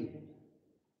be healed.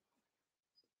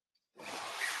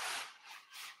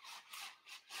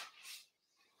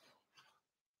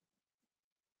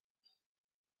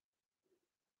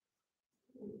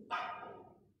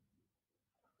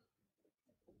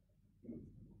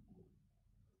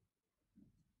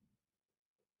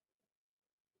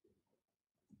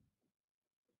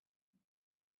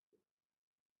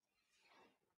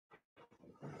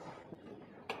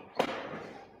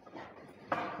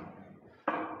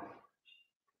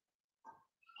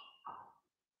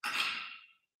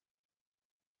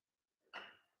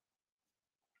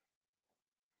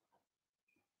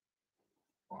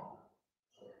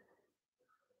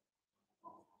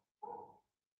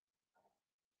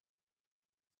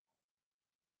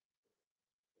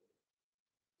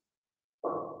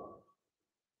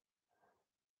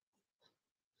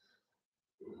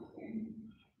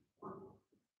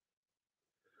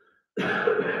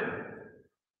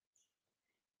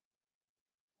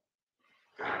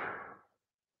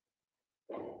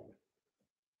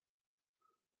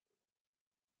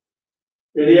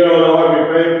 In the year, O Lord, we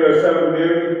pray for your servant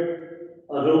Mary,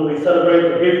 on whom we celebrate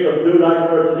the gift of new life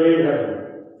for her today in heaven,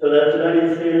 so that should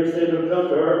any sin have come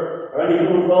to her, or any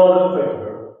evil fall have affected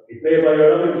her, we pray by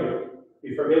your loving gift,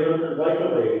 be forgiven and wiped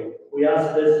away. We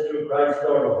ask this through Christ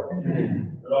our Lord.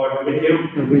 Amen. The Lord be with you.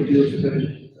 And with you,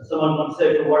 Spirit. Someone come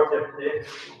say for work there today.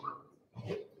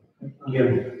 Yeah.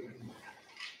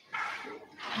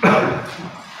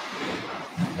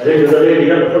 I think there's a lady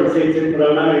here before the seat sitting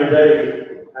around having a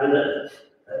day, and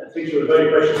I think she was very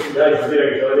precious to guys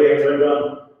there, so they went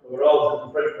on. We were all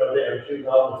in French from there, and she was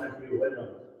all the time we went on.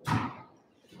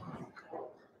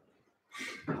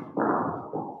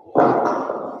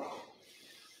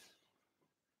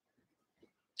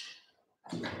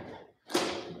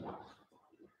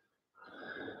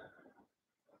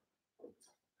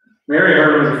 Mary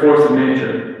Hearn was a force of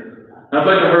nature, not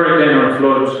like a hurricane or a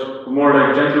flood, but more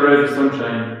like gentle rays of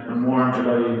sunshine and warm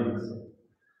July evenings.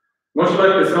 Much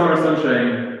like the summer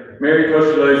sunshine, Mary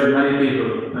touched the lives of many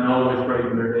people and always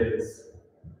brightened their days.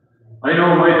 I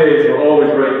know my days were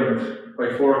always brightened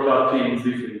by 4 o'clock tea and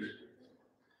seafood.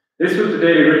 This was the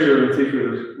daily ritual in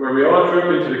seafood, where we all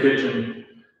trooped into the kitchen,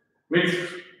 mixed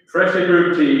freshly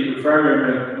brewed tea with farmer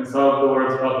milk and solved the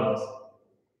world's problems.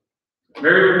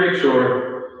 Mary would make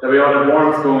sure that we all had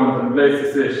warm scones and a place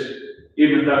to sit,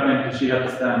 even if that meant that she had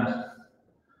to stand.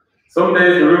 Some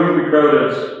days the room would be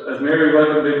crowded, as Mary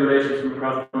welcomed in relations from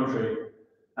across the country,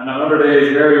 and on other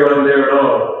days Mary wasn't there at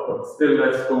all, but still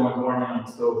left scones warming on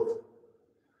the stove.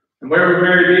 And where would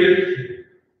Mary be?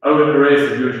 Out in the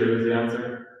races usually was the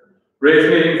answer. Race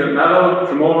meetings at Mallow,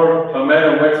 Tremor,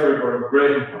 Palmetto and Wexford were of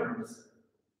great importance.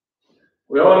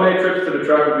 We all made trips to the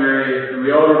track with Mary, and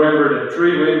we all remembered a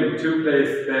 3-win,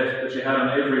 2-place bet that she had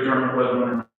on every Dermot well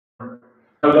runner.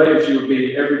 How delighted she would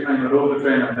be every time a local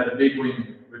trainer had a big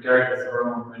win, regardless of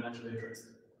her own financial interest.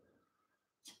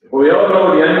 But we all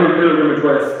know the annual Pilgrimage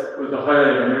West was the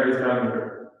highlight of Mary's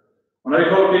calendar. When I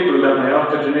told people that my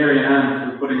octogenarian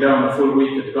aunt was putting down a full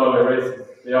week at the Galway races,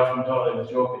 they often thought I was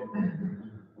joking.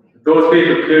 Those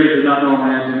people clearly did not know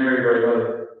my Auntie Mary very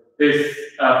well. This,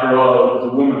 after all, was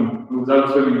a woman who was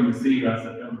out swimming in the sea last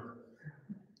September.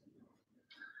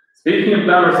 Speaking of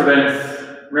glamorous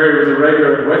events, Mary was a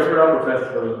regular at the Wexford Opera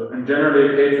Festival and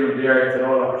generally a patron of the arts at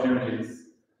all opportunities.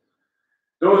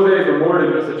 Those days were more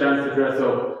than just a chance to dress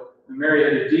up, and Mary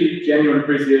had a deep, genuine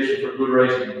appreciation for good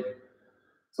writing.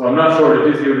 So I'm not sure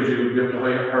that this eulogy would be up to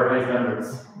her high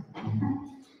standards.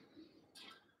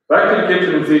 Back to the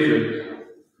kitchen and seafood,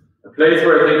 a place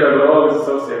where I think I will always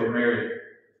associate with Mary.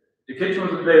 The kitchen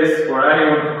was a place where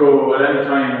anyone could go at any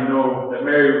time and know that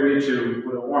Mary would greet you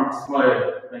with a warm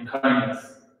smile and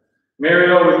kindness. Mary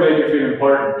always made you feel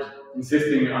important,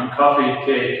 insisting on coffee,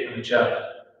 cake, and a chat.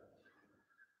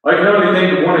 I can only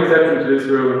think of one exception to this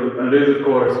rule, and it is, of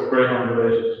course, greyhound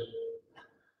related.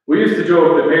 We used to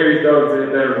joke that Mary's dogs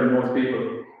ate better than most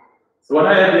people. So when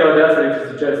I had the audacity to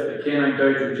suggest a canine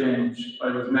dietary change, I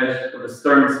was met with a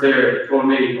stern stare that told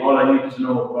me all I needed to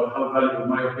know about how valuable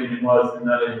my opinion was in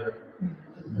that area.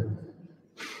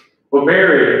 But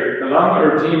Mary, along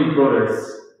with her team of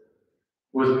brothers,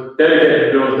 was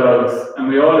dedicated to those dogs, and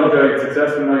we all enjoyed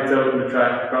successful nights out on the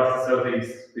track across the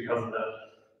southeast because of that.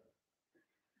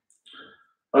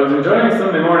 I was enjoying a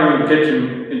Sunday morning in the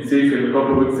kitchen in Seafield a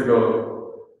couple of weeks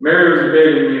ago. Mary was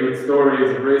regaling me with stories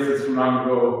of races from long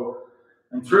ago,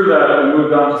 and through that I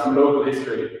moved on to some local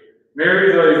history.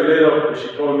 Mary's eyes lit up as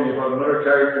she told me about another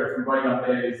character from bygone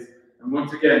days, and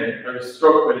once again I was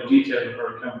struck by the detail of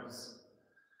her accounts.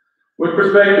 With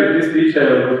perspective, this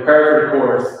detail was part of the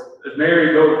course, as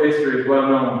Mary's local history is well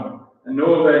known, and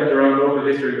no event around local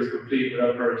history was complete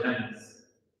without her attendance.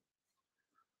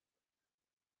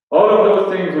 All of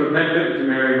those things would have meant little to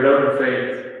Mary without her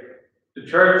faith. The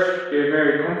church gave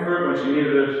Mary comfort when she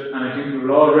needed it, and I think we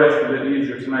will all rest a bit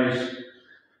easier tonight,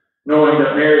 knowing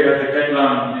that Mary has the kettle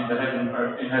on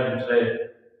in heaven today.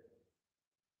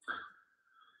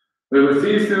 We will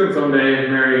see you soon someday,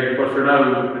 Mary, but for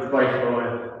now, it's bye for a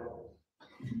while.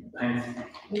 Thanks.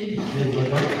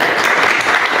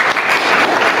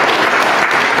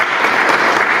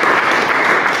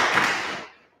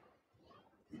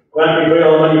 Grant me, great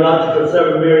Almighty God, to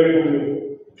preserve Mary whom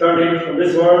you turned in from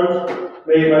this world.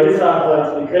 May by this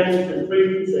sacrifice be cleansed and free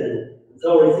from sin, and so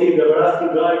receive the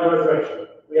everlasting life and resurrection.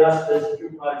 We ask this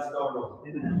through Christ our Lord.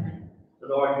 Amen. The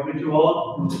Lord be with you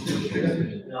all.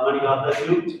 May Almighty God bless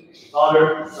you,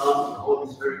 Father, Son, and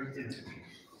Holy Spirit.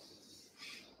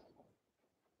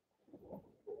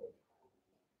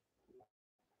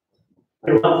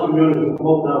 Amen. I want you to come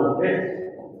up now, okay?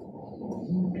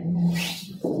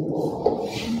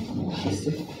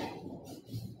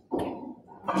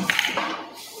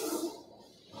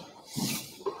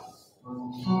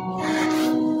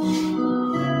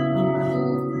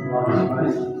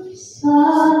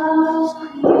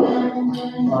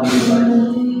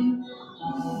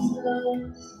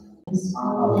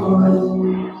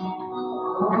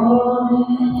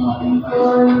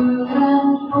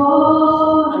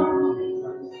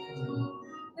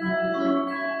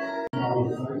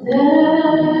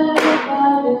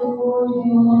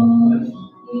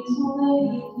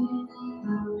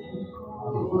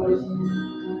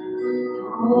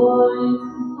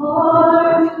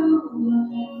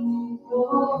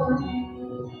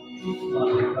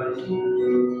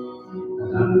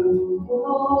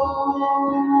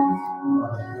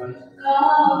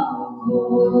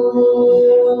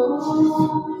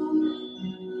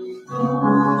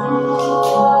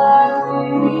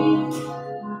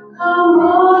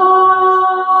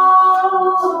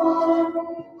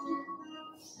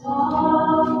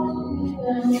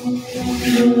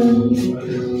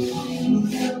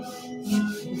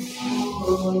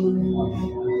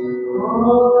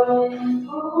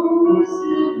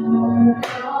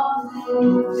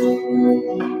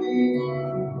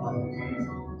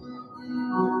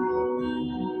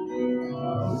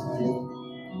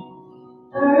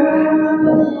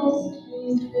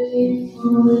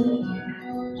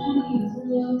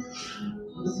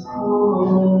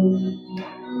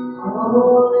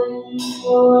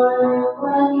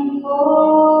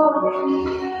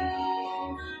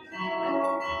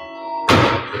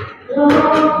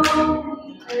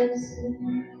 Lonely person,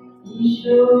 he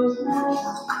shows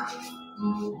mercy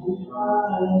and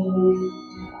Friday.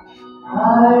 I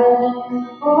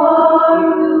am for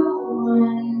you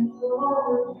and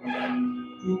for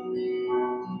you.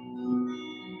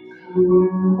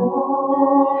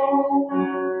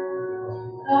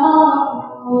 Come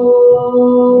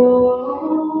home.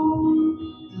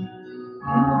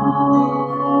 You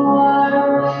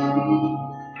are free.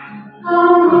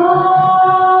 Come on.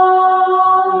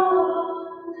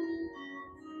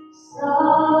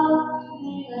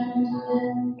 Softly and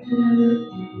tender,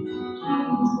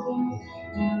 Jesus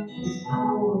is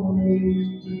calling.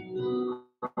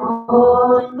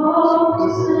 Calling for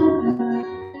sinners,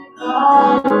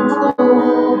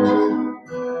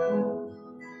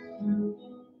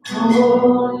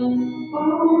 calling for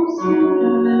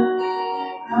sinners,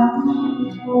 come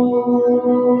home.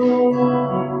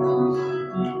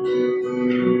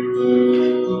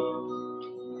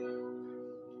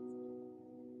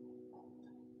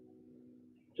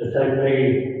 Just like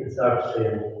Maggie starts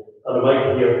saying, on the mic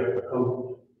here,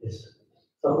 it's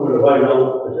something with a while now,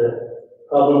 but a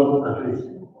problem at least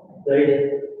died.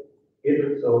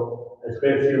 So it's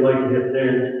great to see you like here today,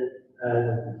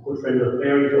 and good friend of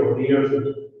Mary's over the years, and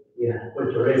yeah,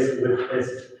 went to racing with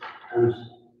tests, and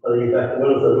well, in fact,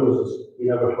 one of the losers, he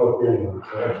never taught me anymore,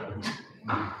 so that's good.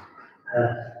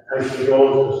 Thanks to the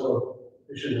goals, so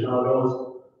fishing and all those.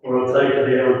 We're outside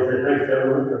today, I want to say thanks to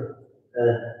everyone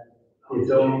for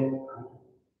his own.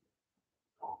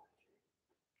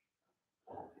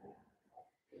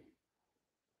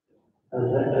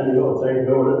 And you outside the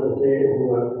door that they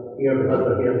who are here because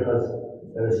they're here because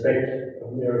the respect of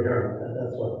Mary Hearn, and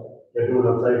that's what they're doing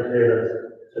outside today, that's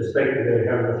respecting Mary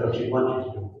Hearn, that's what she wants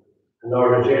you to do. And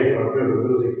Lord and Jane for beautiful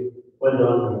music, well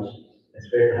done, and it's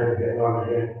great to have you here, Lord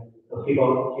and Jane. So keep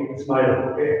smiling,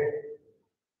 okay?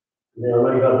 May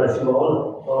Almighty God bless you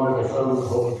all, Father, the Son, and the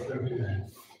Holy Spirit, amen.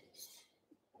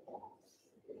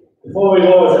 Before we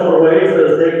go our several ways, let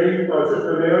us take leave of our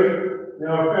sister Mary. May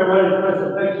our farewell and best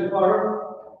affection for her.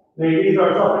 May ease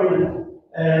our suffering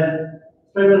and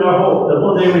strengthen our hope that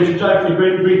one day we should try to be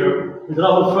great breeder in the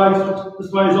love of Christ,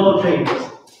 despise all things,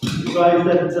 despise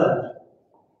death itself.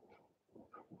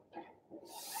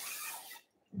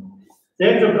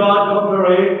 Saints of God, come to our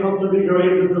aid, come to be your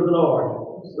angels of the Lord.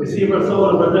 Receive our soul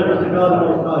and present it to God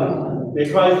Most High. May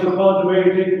Christ, who called to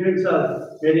Mary, take to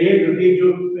himself. May the angels lead you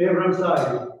to Abraham's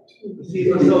side.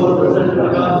 Receive our soul and present it to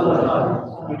God Most High.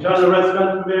 Eternal rest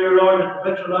grant to Mary, Lord, and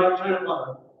perpetual life shine upon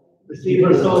her. Receive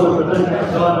her soul and present it to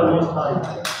God the Most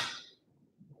High.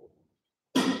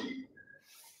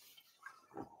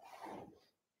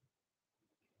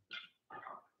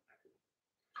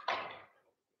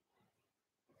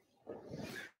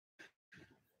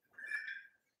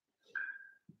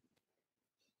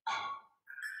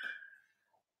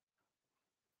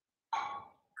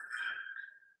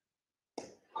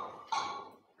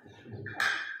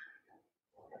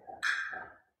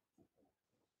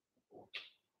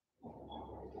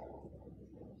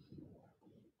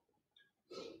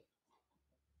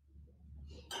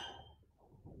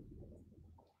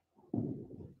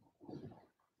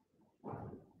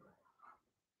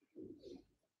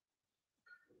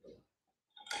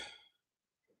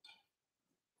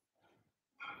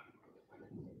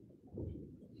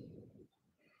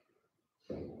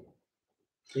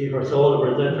 Receive her soul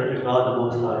and present her to God the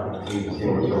Most High. Receive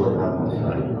her soul and God the Most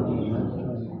High.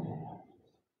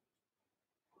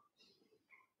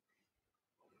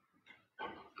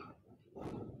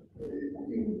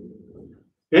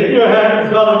 In your hands,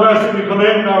 God of mercy, we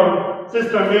commend our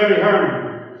sister Mary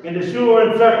Hearn, in the sure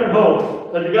and certain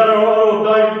hope that together all who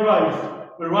have died in Christ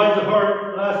will rise of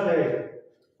her last day.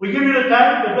 We give you the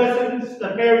blessings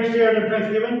that Mary shared in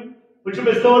Thanksgiving, which are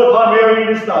bestowed upon Mary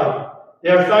in this life. They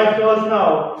are signs to us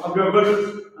now of your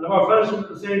goodness and of our fellowship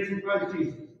with the saints in Christ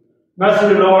Jesus.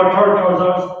 Mercifully, Lord, turn towards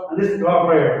us and listen to our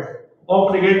prayers.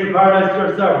 Open the gate of paradise to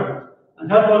your servant, and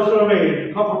help us to remain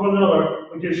to comfort one another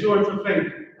with the assurance of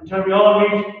faith until we all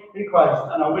meet in Christ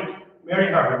and are with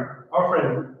Mary Hearn, our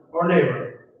friend, our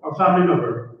neighbour, our family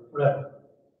member, forever.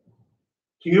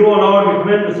 To you, O Lord, we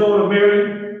commend the soul of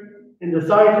Mary. In the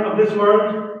sight of this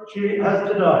world, she has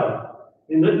to die.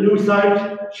 In the new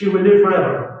sight, she will live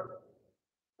forever.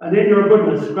 And in your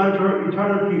goodness, grant her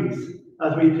eternal peace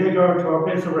as we take her to our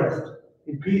place of rest.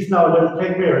 In peace now, let us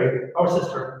take Mary, our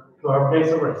sister, to our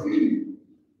place of rest.